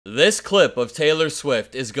This clip of Taylor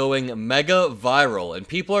Swift is going mega viral, and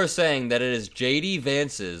people are saying that it is JD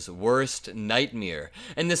Vance's worst nightmare.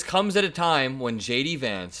 And this comes at a time when JD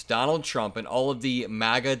Vance, Donald Trump, and all of the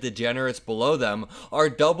MAGA degenerates below them are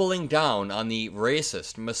doubling down on the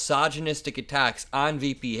racist, misogynistic attacks on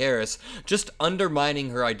VP Harris, just undermining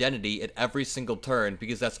her identity at every single turn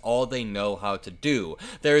because that's all they know how to do.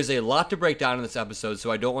 There is a lot to break down in this episode, so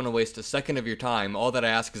I don't want to waste a second of your time. All that I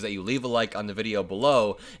ask is that you leave a like on the video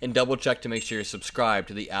below and double check to make sure you're subscribed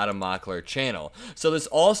to the Mockler channel. So this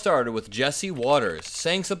all started with Jesse Waters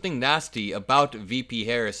saying something nasty about VP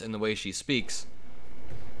Harris in the way she speaks.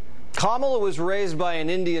 Kamala was raised by an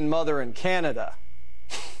Indian mother in Canada,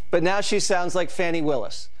 but now she sounds like Fani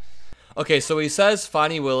Willis. Okay, so he says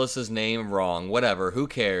Fani Willis's name wrong, whatever, who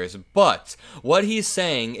cares, but what he's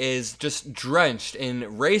saying is just drenched in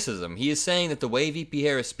racism. He is saying that the way VP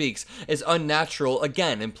Harris speaks is unnatural,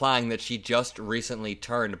 again, implying that she just recently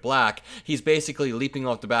turned black. He's basically leaping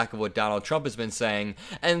off the back of what Donald Trump has been saying,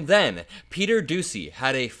 and then Peter Doocy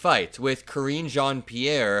had a fight with Karine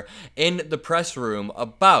Jean-Pierre in the press room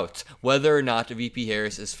about whether or not VP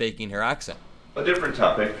Harris is faking her accent. A different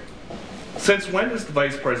topic. Since when does the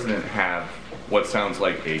Vice President have what sounds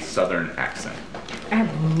like a Southern accent? I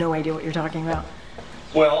have no idea what you're talking about.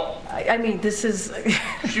 Well, I mean, this is...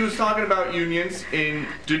 She was talking about unions in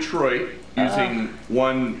Detroit using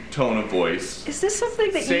one tone of voice. Is this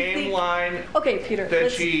something that same you think... line. Okay, Peter. That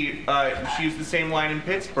she used the same line in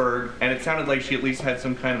Pittsburgh, and it sounded like she at least had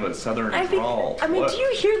some kind of a Southern drawl. I mean, do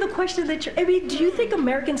you hear the question that you're... I mean, do you think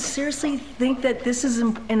Americans seriously think that this is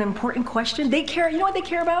an important question? They care... You know what they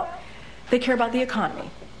care about? They care about the economy.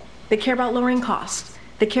 They care about lowering costs.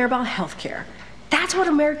 They care about health care. That's what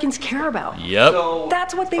Americans care about. Yep. So,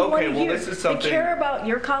 that's what they want to hear. This is something... They care about,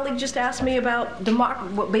 your colleague just asked me about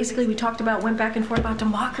what basically we talked about, went back and forth about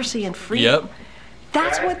democracy and freedom. Yep.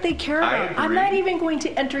 That's what they care about. I'm not even going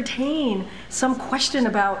to entertain some question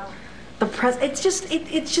about the president.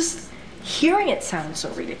 It's just, hearing it sounds so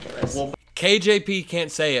ridiculous. Well, KJP can't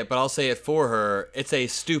say it, but I'll say it for her. It's a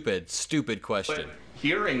stupid, stupid question. But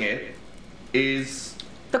hearing it is...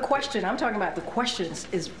 The question, I'm talking about the questions,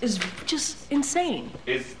 is just insane.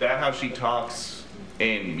 Is that how she talks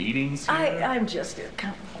in meetings here? I'm just...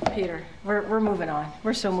 Peter, we're moving on.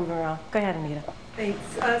 We're still moving around. Go ahead, Anita. Thanks.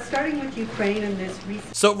 Starting with Ukraine and this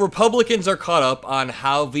recent... So Republicans are caught up on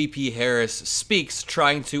how VP Harris speaks,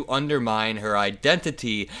 trying to undermine her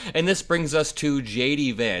identity, and this brings us to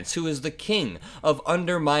JD Vance, who is the king of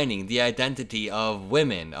undermining the identity of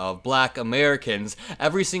women, of black Americans.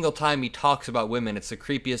 Every single time he talks about women, it's the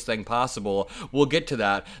creepiest thing possible. We'll get to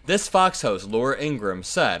that. This Fox host, Laura Ingraham,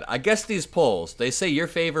 said, "I guess these polls, they say your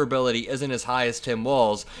favorability isn't as high as Tim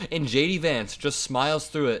Walz," and JD Vance just smiles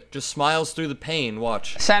through it, just smiles through the pain.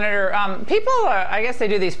 Watch. Senator, people, I guess they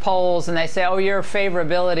do these polls and they say, oh, your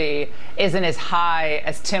favorability isn't as high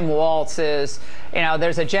as Tim Walz's. You know,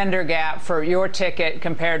 there's a gender gap for your ticket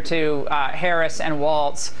compared to Harris and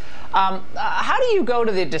Walz. How do you go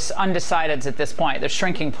to the undecideds at this point, the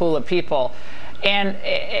shrinking pool of people,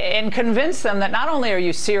 and convince them that not only are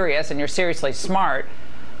you serious and you're seriously smart,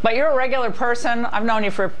 but you're a regular person. I've known you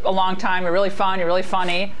for a long time. You're really fun. You're really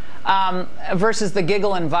funny. Versus the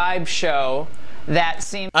giggle and vibe show that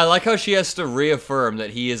seems... I like how she has to reaffirm that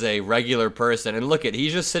he is a regular person. And look at,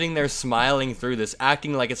 he's just sitting there smiling through this,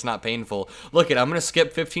 acting like it's not painful. Look at, I'm going to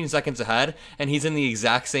skip 15 seconds ahead, and he's in the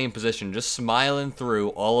exact same position, just smiling through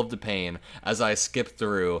all of the pain as I skip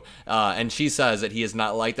through. And she says that he is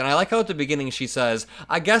not liked. And I like how at the beginning she says,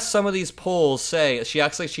 I guess some of these polls say, she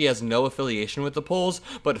acts like she has no affiliation with the polls,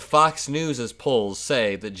 but Fox News' polls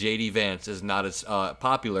say that JD Vance is not as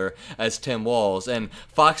popular as Tim Walz. And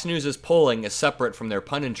Fox News' polling is separate from their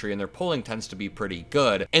punditry, and their polling tends to be pretty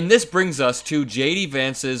good. And this brings us to JD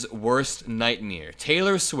Vance's worst nightmare.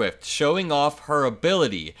 Taylor Swift showing off her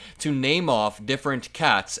ability to name off different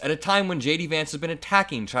cats at a time when JD Vance has been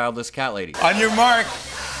attacking childless cat ladies. On your mark,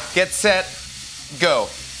 get set, go.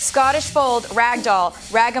 Scottish Fold, Ragdoll,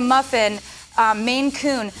 Ragamuffin, Maine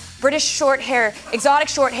Coon, British short hair, exotic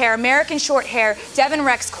short hair, American short hair, Devon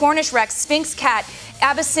Rex, Cornish Rex, Sphinx cat,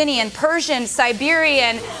 Abyssinian, Persian,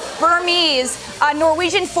 Siberian, Burmese,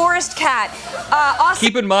 Norwegian forest cat.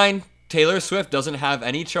 Keep in mind, Taylor Swift doesn't have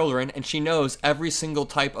any children, and she knows every single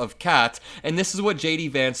type of cat, and this is what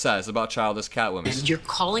JD Vance says about childless cat women. You're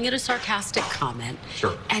calling it a sarcastic comment,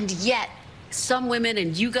 Sure. And yet some women,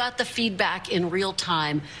 and you got the feedback in real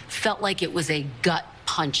time, felt like it was a gut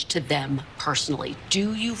punch to them personally.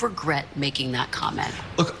 Do you regret making that comment?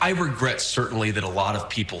 Look, I regret certainly that a lot of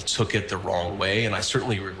people took it the wrong way, and I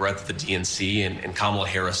certainly regret that the DNC and Kamala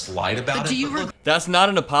Harris lied about it. But do you regret? That's not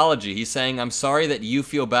an apology. He's saying, I'm sorry that you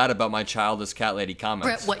feel bad about my childish cat lady comments.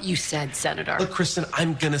 Brett, what you said, Senator. Look, Kristen,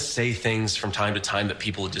 I'm going to say things from time to time that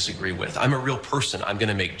people disagree with. I'm a real person. I'm going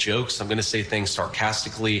to make jokes. I'm going to say things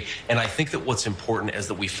sarcastically. And I think that what's important is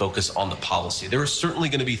that we focus on the policy. There are certainly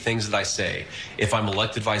going to be things that I say, if I'm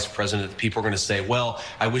elected vice president, that people are going to say, well,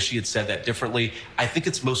 I wish he had said that differently. I think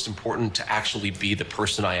it's most important to actually be the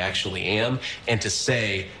person I actually am and to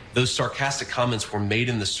say, those sarcastic comments were made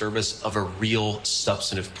in the service of a real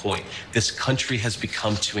substantive point. This country has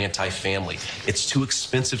become too anti-family. It's too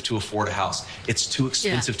expensive to afford a house. It's too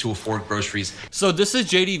expensive to afford groceries. So this is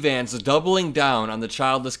JD Vance doubling down on the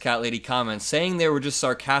childless cat lady comments, saying they were just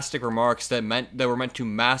sarcastic remarks that were meant to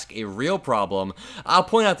mask a real problem. I'll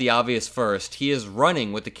point out the obvious first. He is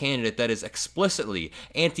running with the candidate that is explicitly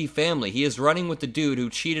anti-family. He is running with the dude who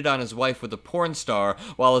cheated on his wife with a porn star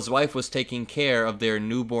while his wife was taking care of their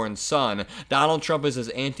newborn son. Donald Trump is as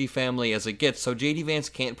anti-family as it gets, so JD Vance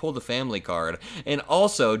can't pull the family card. And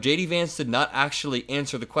also, JD Vance did not actually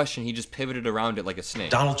answer the question, he just pivoted around it like a snake.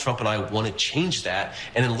 Donald Trump and I want to change that,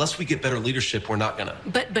 and unless we get better leadership, we're not gonna.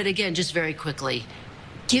 But again, just very quickly,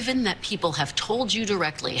 given that people have told you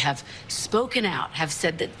directly, have spoken out, have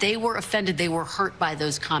said that they were offended, they were hurt by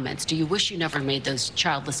those comments, do you wish you never made those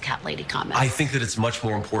childless cat lady comments? I think that it's much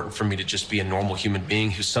more important for me to just be a normal human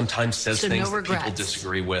being who sometimes says things that people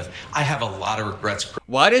disagree with. I have a lot of regrets.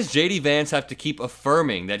 Why does JD Vance have to keep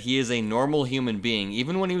affirming that he is a normal human being?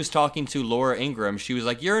 Even when he was talking to Laura Ingraham, she was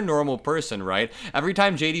like, you're a normal person, right? Every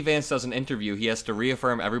time JD Vance does an interview, he has to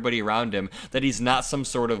reaffirm everybody around him that he's not some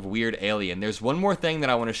sort of weird alien. There's one more thing that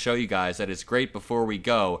I want to show you guys that is great before we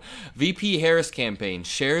go. VP Harris campaign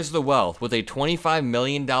shares the wealth with a $25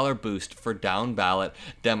 million boost for down ballot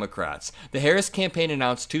Democrats. The Harris campaign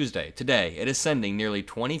announced today, it is sending nearly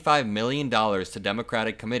 $25 million to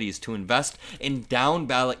Democratic committees to invest in down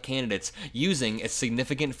ballot candidates using its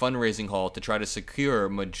significant fundraising haul to try to secure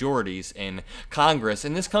majorities in Congress.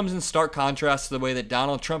 And this comes in stark contrast to the way that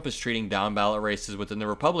Donald Trump is treating down ballot races within the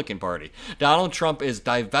Republican Party. Donald Trump is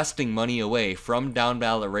divesting money away from down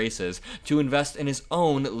ballot races to invest in his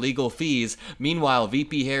own legal fees. Meanwhile,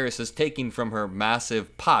 VP Harris is taking from her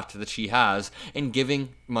massive pot that she has and giving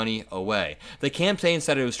money away. The campaign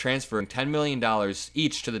said it was transferring $10 million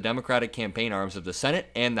each to the Democratic campaign arms of the Senate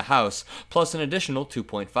and the House, plus an additional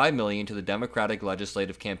 $2.5 million to the Democratic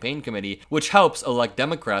Legislative Campaign Committee, which helps elect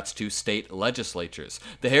Democrats to state legislatures.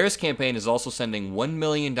 The Harris campaign is also sending $1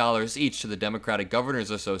 million each to the Democratic Governors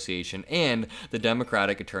Association and the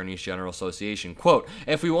Democratic Attorneys General Association. Quote,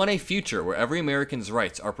 if we want a future where every American's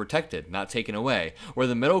rights are protected, not taken away, where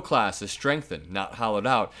the middle class is strengthened, not hollowed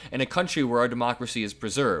out, and a country where our democracy is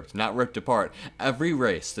preserved, not ripped apart, every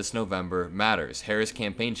race this November matters. Harris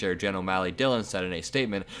campaign chair Jen O'Malley Dillon said in a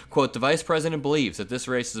statement, quote, the vice president believes that this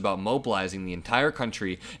race is about mobilizing the entire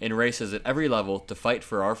country in races at every level to fight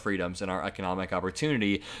for our freedoms and our economic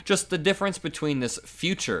opportunity. Just the difference between this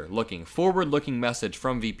future-looking, forward-looking message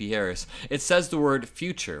from VP Harris, it says the word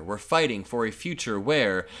future. We're fighting for a future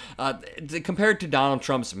where compared to Donald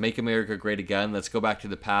Trump's Make America Great Again, let's go back to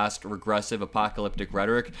the past, regressive, apocalyptic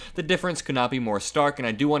rhetoric, the difference could not be more stark. And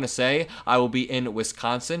I do want to say, I will be in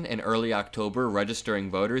Wisconsin in early October registering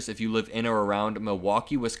voters. If you live in or around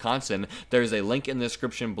Milwaukee, Wisconsin, there's a link in the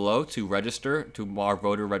description below to register to our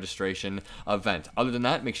voter registration event. Other than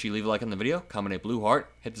that, make sure you leave a like on the video, comment a blue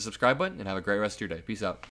heart, hit the subscribe button, and have a great rest of your day. Peace out.